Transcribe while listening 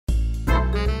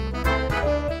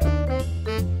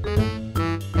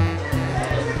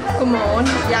Godmorgen.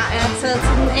 Jeg er taget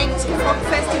til den engelske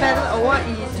frugtfestival over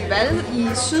i Devon i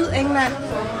Sydengland.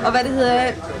 Og hvad det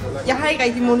hedder, jeg har ikke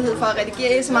rigtig mulighed for at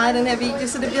redigere så meget i den her video,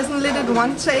 så det bliver sådan lidt et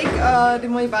one take, og det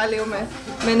må I bare leve med.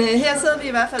 Men her sidder vi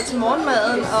i hvert fald til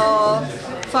morgenmaden, og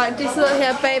folk de sidder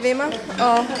her bag ved mig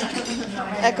og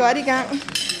er godt i gang.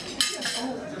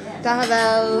 Der har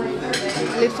været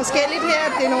lidt forskelligt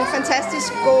her. Det er nogle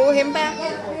fantastisk gode hindbær.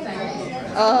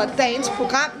 Og dagens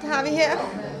program har vi her.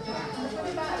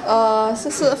 Og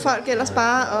så sidder folk ellers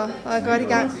bare og er godt i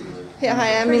gang. Her har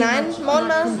jeg min egen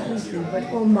morgenmad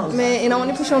med en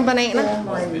ordentlig portion bananer.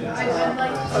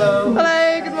 Hello,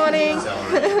 good morning.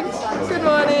 Good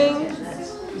morning.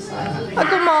 Og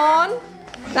godmorgen.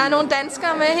 Der er nogle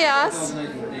danskere med her også.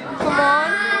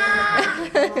 Godmorgen.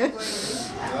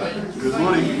 Good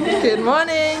morning. Good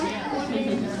morning.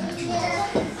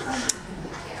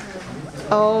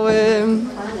 Og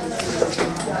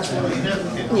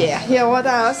ja, herovre der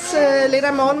er også lidt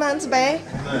af morgenmaden tilbage.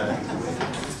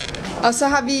 Og så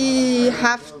har vi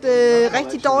haft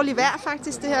rigtig dårligt vejr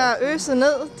faktisk. Det her øset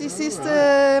ned de sidste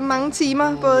mange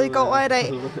timer, både i går og i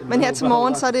dag. Men her til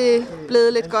morgen så er det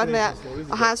blevet lidt godt vejr.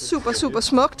 Og har super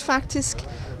smukt faktisk.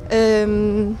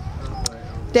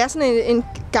 Det er sådan en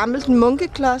gammelt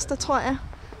munkekloster, tror jeg.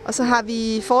 Og så har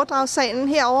vi foredragssalen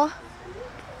herover.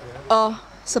 Og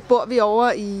så bor vi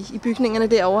over i bygningerne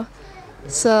derovre.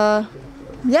 Så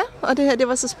ja, og det her det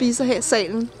var så spiser her i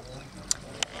salen.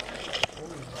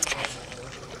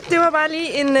 Det var bare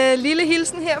lige en lille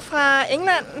hilsen her fra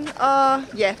England, og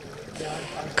ja,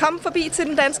 kom forbi til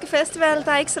den danske festival.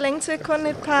 Der er ikke så længe til, kun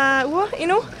et par uger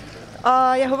endnu,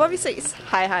 og jeg håber vi ses.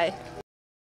 Hej hej.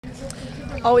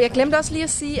 Og jeg glemte også lige at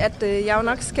sige, at jeg jo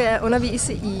nok skal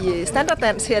undervise i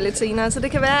standarddans her lidt senere, så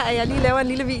det kan være, at jeg lige laver en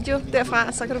lille video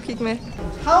derfra, så kan du kigge med.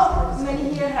 How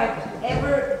many here have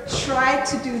ever tried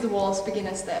to do the waltz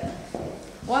beginner step?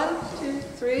 1,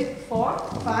 2, 3, 4,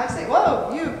 5, 6.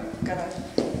 Whoa, you gonna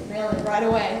nail it right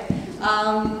away.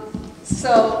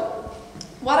 So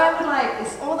what I would like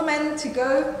is all the men to go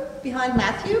behind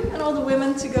Matthew and all the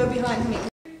women to go behind me.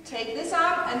 Take this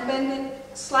arm and bend it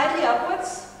slightly upwards.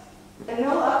 And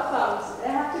no up thumbs.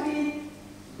 They have to be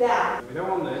down. We don't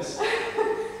want this.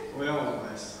 We don't want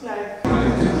this. No.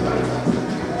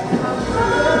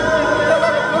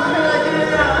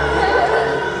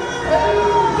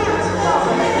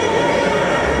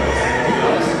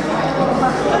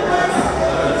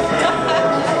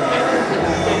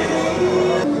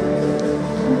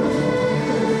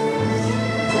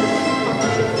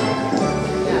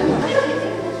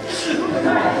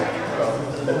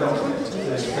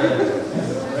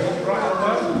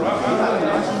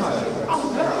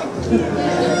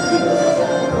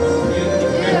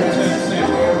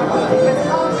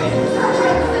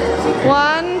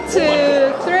 One,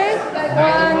 two, three.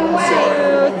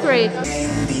 1, 2, 3.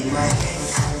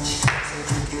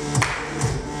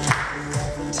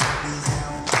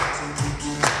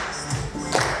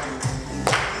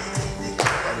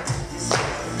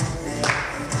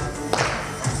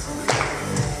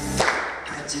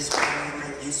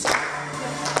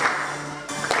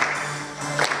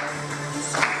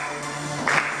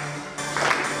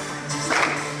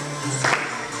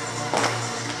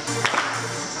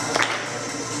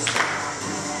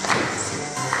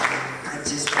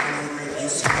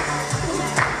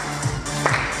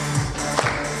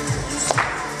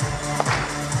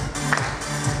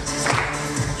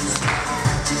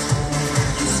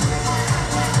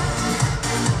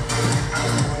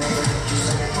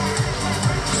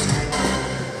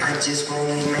 Just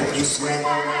wanna make you sweat.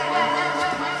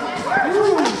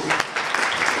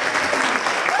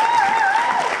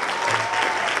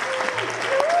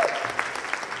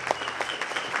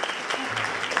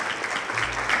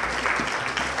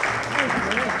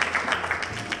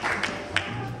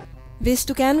 Hvis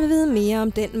du gerne vil vide mere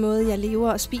om den måde, jeg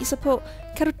lever og spiser på,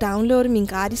 kan du downloade min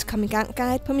gratis Kom i gang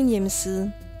guide på min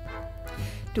hjemmeside.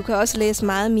 Du kan også læse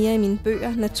meget mere i mine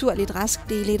bøger, Naturligt Rask,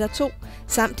 dele 1 og 2,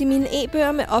 samt i mine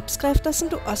e-bøger med opskrifter, som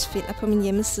du også finder på min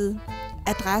hjemmeside.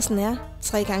 Adressen er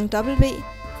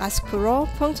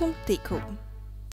www.raskpåraw.dk.